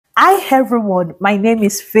Hi everyone, my name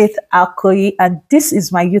is Faith Akoyi and this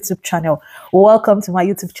is my YouTube channel. Welcome to my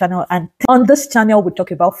YouTube channel, and on this channel we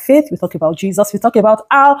talk about faith, we talk about Jesus, we talk about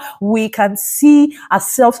how we can see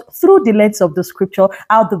ourselves through the lens of the scripture,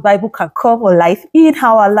 how the Bible can come alive in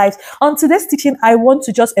our lives. On today's teaching, I want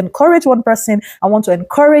to just encourage one person, I want to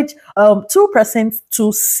encourage 2%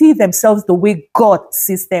 to see themselves the way God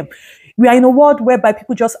sees them. We are in a world whereby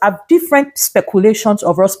people just have different speculations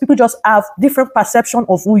of us. People just have different perception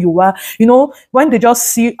of who you are. You know, when they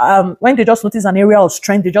just notice an area of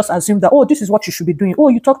strength, they just assume that, oh, this is what you should be doing. Oh,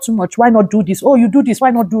 you talk too much. Why not do this? Oh, you do this.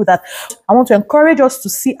 Why not do that? I want to encourage us to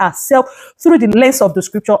see ourselves through the lens of the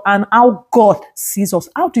scripture and how God sees us.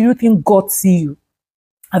 How do you think God sees you?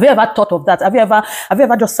 Have you ever thought of that? Have you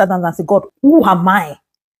ever just sat down and said, God, who am I?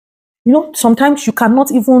 You know, sometimes you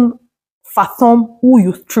cannot even fathom who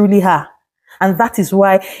you truly are. And that is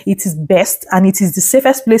why it is best and it is the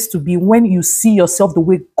safest place to be when you see yourself the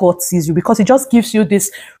way God sees you, because it just gives you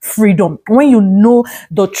this freedom. When you know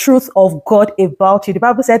the truth of God about you, the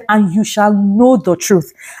Bible said, and you shall know the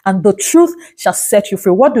truth, and the truth shall set you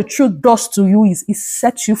free. What the truth does to you is it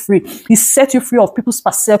sets you free. It sets you free of people's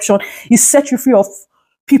perception. It sets you free of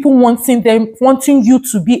people wanting you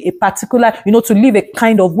to be a particular, to live a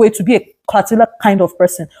kind of way, to be a particular kind of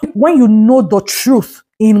person. When you know the truth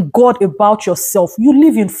in God about yourself, you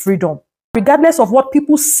live in freedom. Regardless of what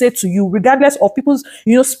people say to you, regardless of people's,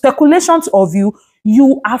 speculations of you,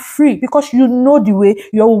 you are free because you know the way,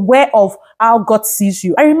 you're aware of how God sees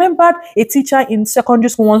you. I remembered a teacher in secondary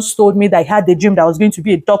school once told me that I had a dream that I was going to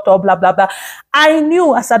be a doctor, blah, blah, blah. I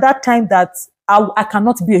knew as at that time that I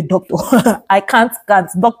cannot be a doctor. I can't.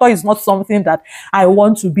 Doctor is not something that I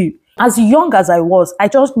want to be. As young as I was, I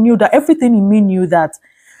just knew that everything in me knew that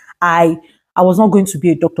I was not going to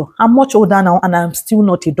be a doctor. I'm much older now and I'm still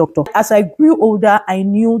not a doctor. As I grew older, I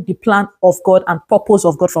knew the plan of God and purpose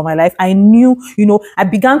of God for my life. I knew, I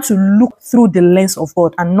began to look through the lens of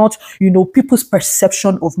God and not, people's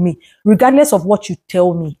perception of me. Regardless of what you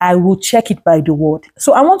tell me, I will check it by the word.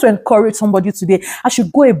 So I want to encourage somebody today. As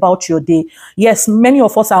you go about your day, yes, many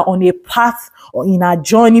of us are on a path or in our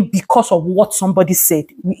journey because of what somebody said.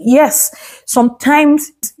 Yes,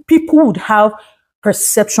 sometimes people would have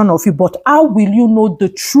perception of you, but how will you know the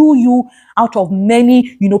true you out of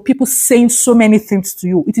many, people saying so many things to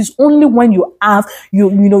you? It is only when you have,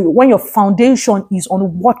 when your foundation is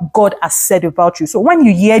on what God has said about you. So when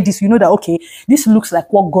you hear this, you know that, okay, this looks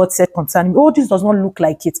like what God said concerning me. Oh, this does not look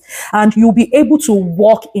like it. And you'll be able to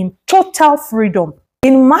walk in total freedom.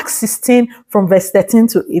 In Mark 16, from verse 13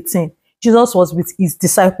 to 18, Jesus was with his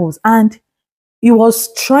disciples and he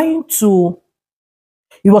was trying to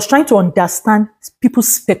understand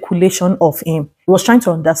people's speculation of him. He was trying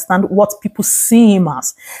to understand what people see him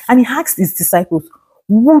as. And he asked his disciples,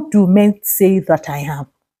 who do men say that I am?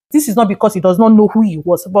 This is not because he does not know who he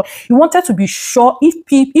was, but he wanted to be sure if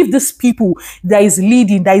these people that is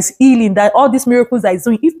leading, that is healing, that all these miracles that he's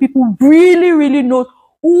doing, if people really, really know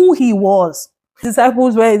who he was.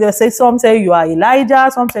 Disciples, where they say, some say you are Elijah,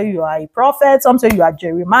 some say you are a prophet, some say you are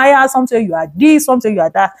Jeremiah, some say you are this, some say you are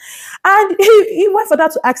that. And he went for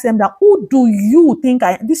that to ask them that, who do you think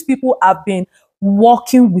these people have been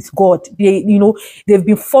walking with God? They've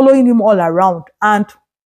been following him all around. And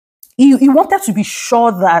he wanted to be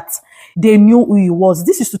sure that they knew who he was.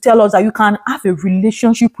 This is to tell us that you can have a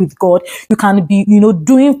relationship with God. You can be,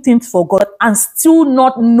 doing things for God and still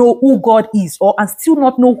not know who God is, and still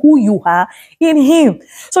not know who you are in him.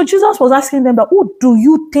 So Jesus was asking them that, who do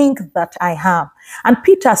you think that I am? And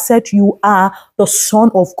Peter said, you are the Son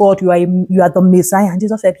of God. You are the Messiah. And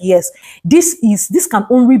Jesus said, yes, this can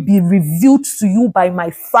only be revealed to you by my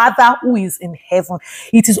Father who is in heaven.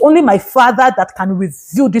 It is only my Father that can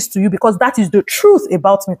reveal this to you, because that is the truth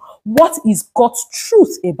about me. What is God's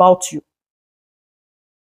truth about you?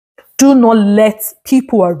 Do not let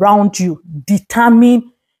people around you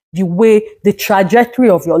determine the trajectory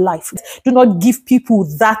of your life. Do not give people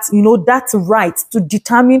that, that right to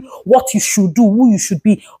determine what you should do, who you should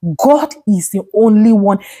be. God is the only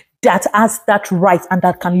one that has that right and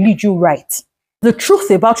that can lead you right. The truth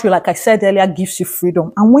about you, like I said earlier, gives you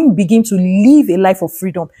freedom. And when you begin to live a life of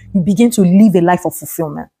freedom, you begin to live a life of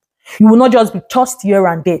fulfillment. You will not just be tossed here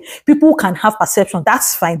and there. People can have perception,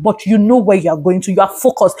 that's fine, but you know where you are going to. You are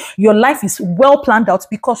focused. Your life is well planned out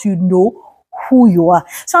because you know who you are.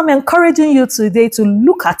 So I'm encouraging you today to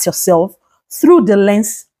look at yourself through the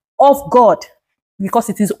lens of God, because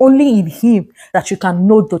it is only in him that you can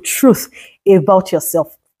know the truth about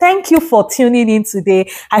yourself. Thank you for tuning in today.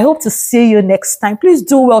 I hope to see you next time. Please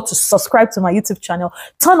do well to subscribe to my YouTube channel,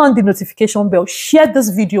 turn on the notification bell, share this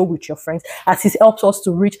video with your friends as it helps us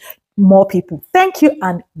to reach more people. Thank you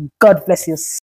and God bless you.